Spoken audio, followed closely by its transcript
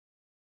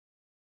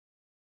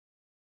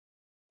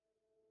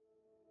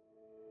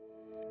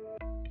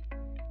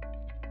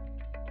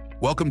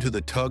Welcome to the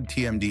TUG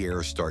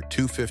Airstart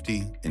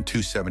 250 and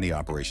 270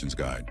 Operations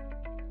Guide.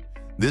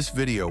 This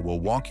video will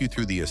walk you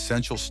through the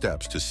essential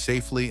steps to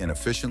safely and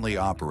efficiently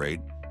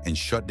operate and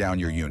shut down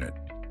your unit.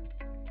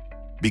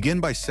 Begin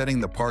by setting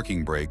the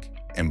parking brake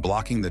and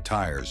blocking the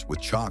tires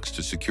with chocks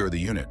to secure the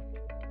unit.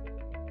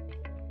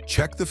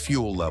 Check the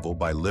fuel level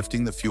by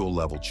lifting the fuel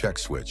level check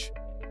switch.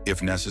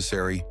 If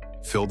necessary,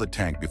 fill the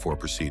tank before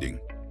proceeding.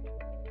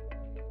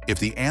 If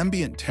the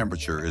ambient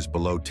temperature is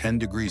below 10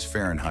 degrees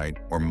Fahrenheit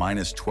or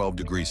minus 12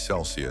 degrees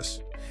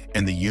Celsius,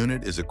 and the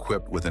unit is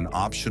equipped with an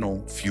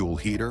optional fuel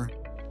heater,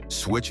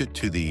 switch it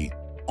to the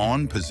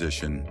on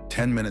position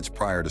 10 minutes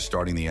prior to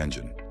starting the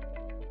engine.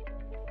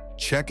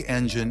 Check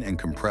engine and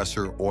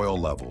compressor oil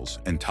levels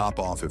and top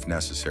off if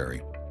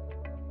necessary.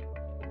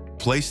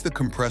 Place the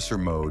compressor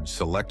mode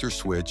selector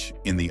switch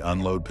in the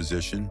unload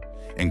position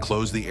and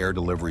close the air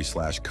delivery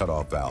 /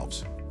 cutoff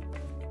valves.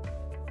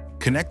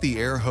 Connect the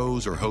air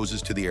hose or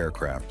hoses to the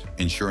aircraft,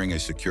 ensuring a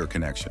secure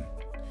connection.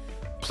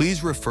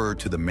 Please refer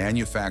to the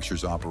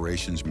manufacturer's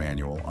operations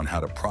manual on how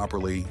to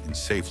properly and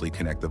safely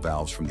connect the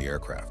valves from the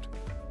aircraft.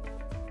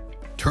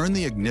 Turn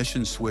the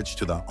ignition switch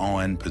to the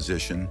on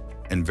position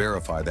and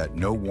verify that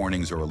no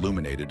warnings are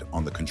illuminated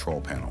on the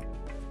control panel.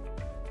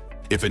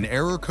 If an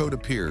error code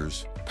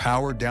appears,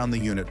 power down the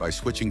unit by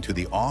switching to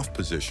the off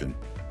position.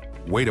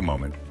 Wait a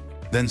moment,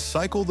 then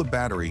cycle the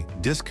battery,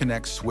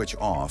 disconnect switch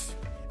off,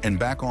 and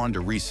back on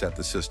to reset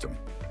the system.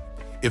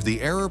 If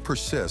the error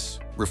persists,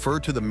 refer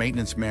to the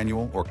maintenance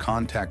manual or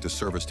contact a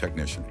service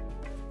technician.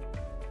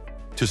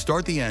 To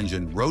start the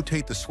engine,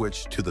 rotate the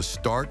switch to the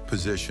start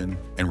position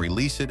and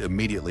release it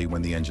immediately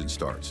when the engine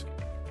starts.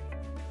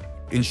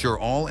 Ensure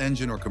all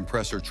engine or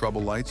compressor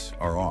trouble lights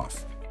are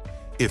off.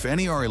 If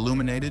any are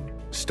illuminated,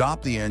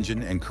 stop the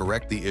engine and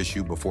correct the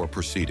issue before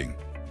proceeding.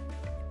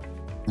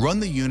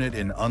 Run the unit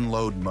in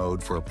unload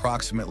mode for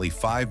approximately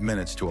 5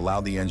 minutes to allow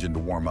the engine to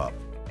warm up.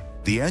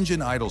 The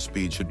engine idle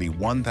speed should be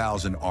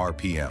 1,000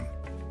 RPM.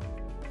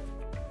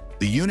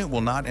 The unit will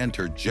not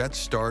enter jet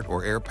start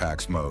or air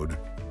packs mode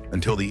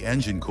until the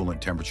engine coolant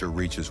temperature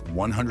reaches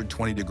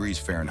 120 degrees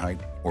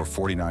Fahrenheit or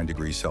 49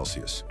 degrees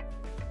Celsius.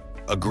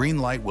 A green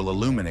light will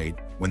illuminate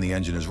when the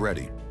engine is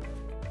ready.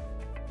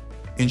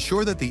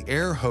 Ensure that the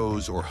air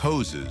hose or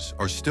hoses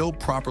are still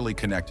properly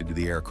connected to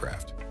the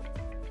aircraft.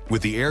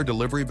 With the air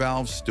delivery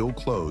valves still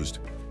closed,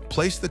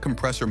 place the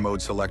compressor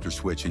mode selector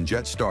switch in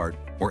jet start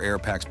or air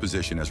packs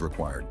position as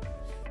required.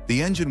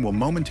 The engine will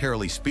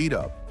momentarily speed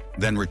up,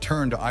 then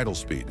return to idle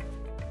speed.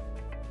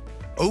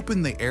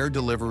 Open the air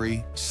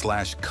delivery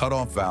 /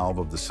 cutoff valve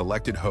of the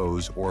selected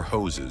hose or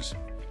hoses.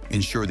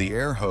 Ensure the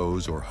air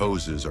hose or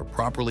hoses are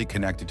properly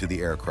connected to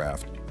the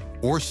aircraft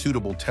or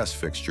suitable test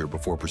fixture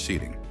before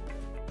proceeding.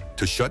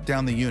 To shut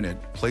down the unit,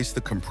 place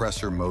the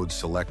compressor mode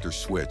selector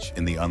switch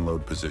in the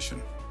unload position.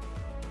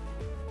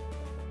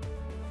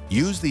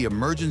 Use the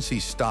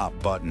emergency stop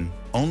button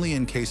only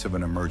in case of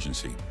an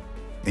emergency.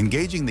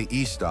 Engaging the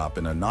e-stop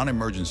in a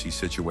non-emergency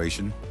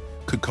situation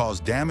could cause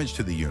damage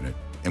to the unit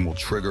and will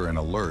trigger an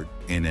alert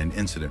in an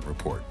incident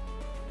report.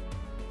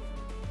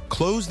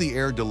 Close the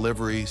air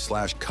delivery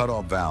 /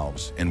 cutoff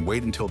valves and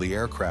wait until the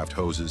aircraft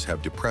hoses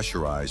have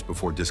depressurized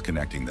before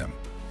disconnecting them.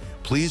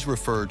 Please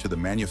refer to the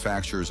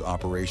manufacturer's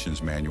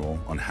operations manual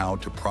on how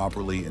to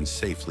properly and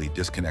safely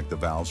disconnect the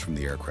valves from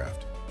the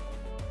aircraft.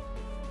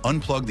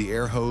 Unplug the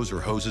air hose or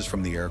hoses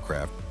from the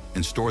aircraft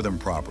and store them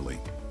properly.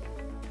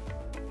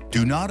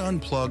 Do not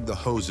unplug the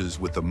hoses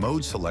with the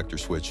mode selector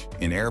switch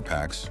in air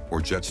packs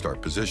or jet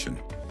start position,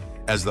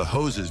 as the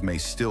hoses may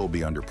still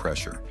be under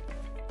pressure.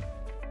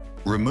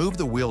 Remove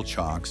the wheel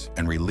chocks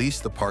and release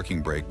the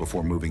parking brake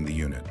before moving the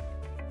unit.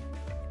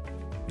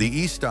 The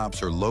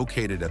e-stops are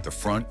located at the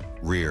front,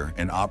 rear,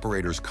 and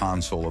operator's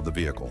console of the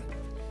vehicle.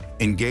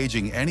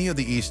 Engaging any of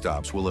the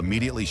e-stops will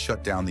immediately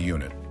shut down the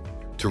unit.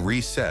 To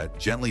reset,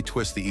 gently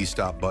twist the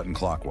e-stop button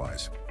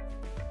clockwise.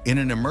 In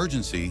an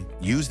emergency,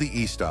 use the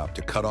e-stop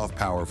to cut off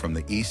power from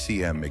the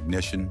ECM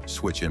ignition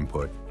switch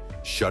input,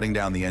 shutting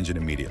down the engine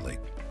immediately.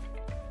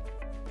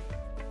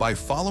 By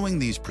following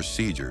these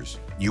procedures,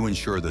 you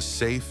ensure the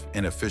safe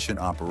and efficient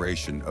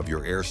operation of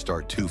your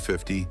Airstart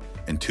 250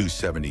 and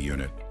 270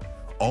 unit.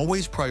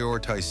 Always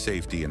prioritize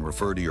safety and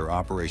refer to your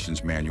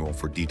operations manual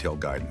for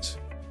detailed guidance.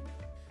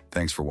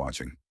 Thanks for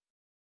watching.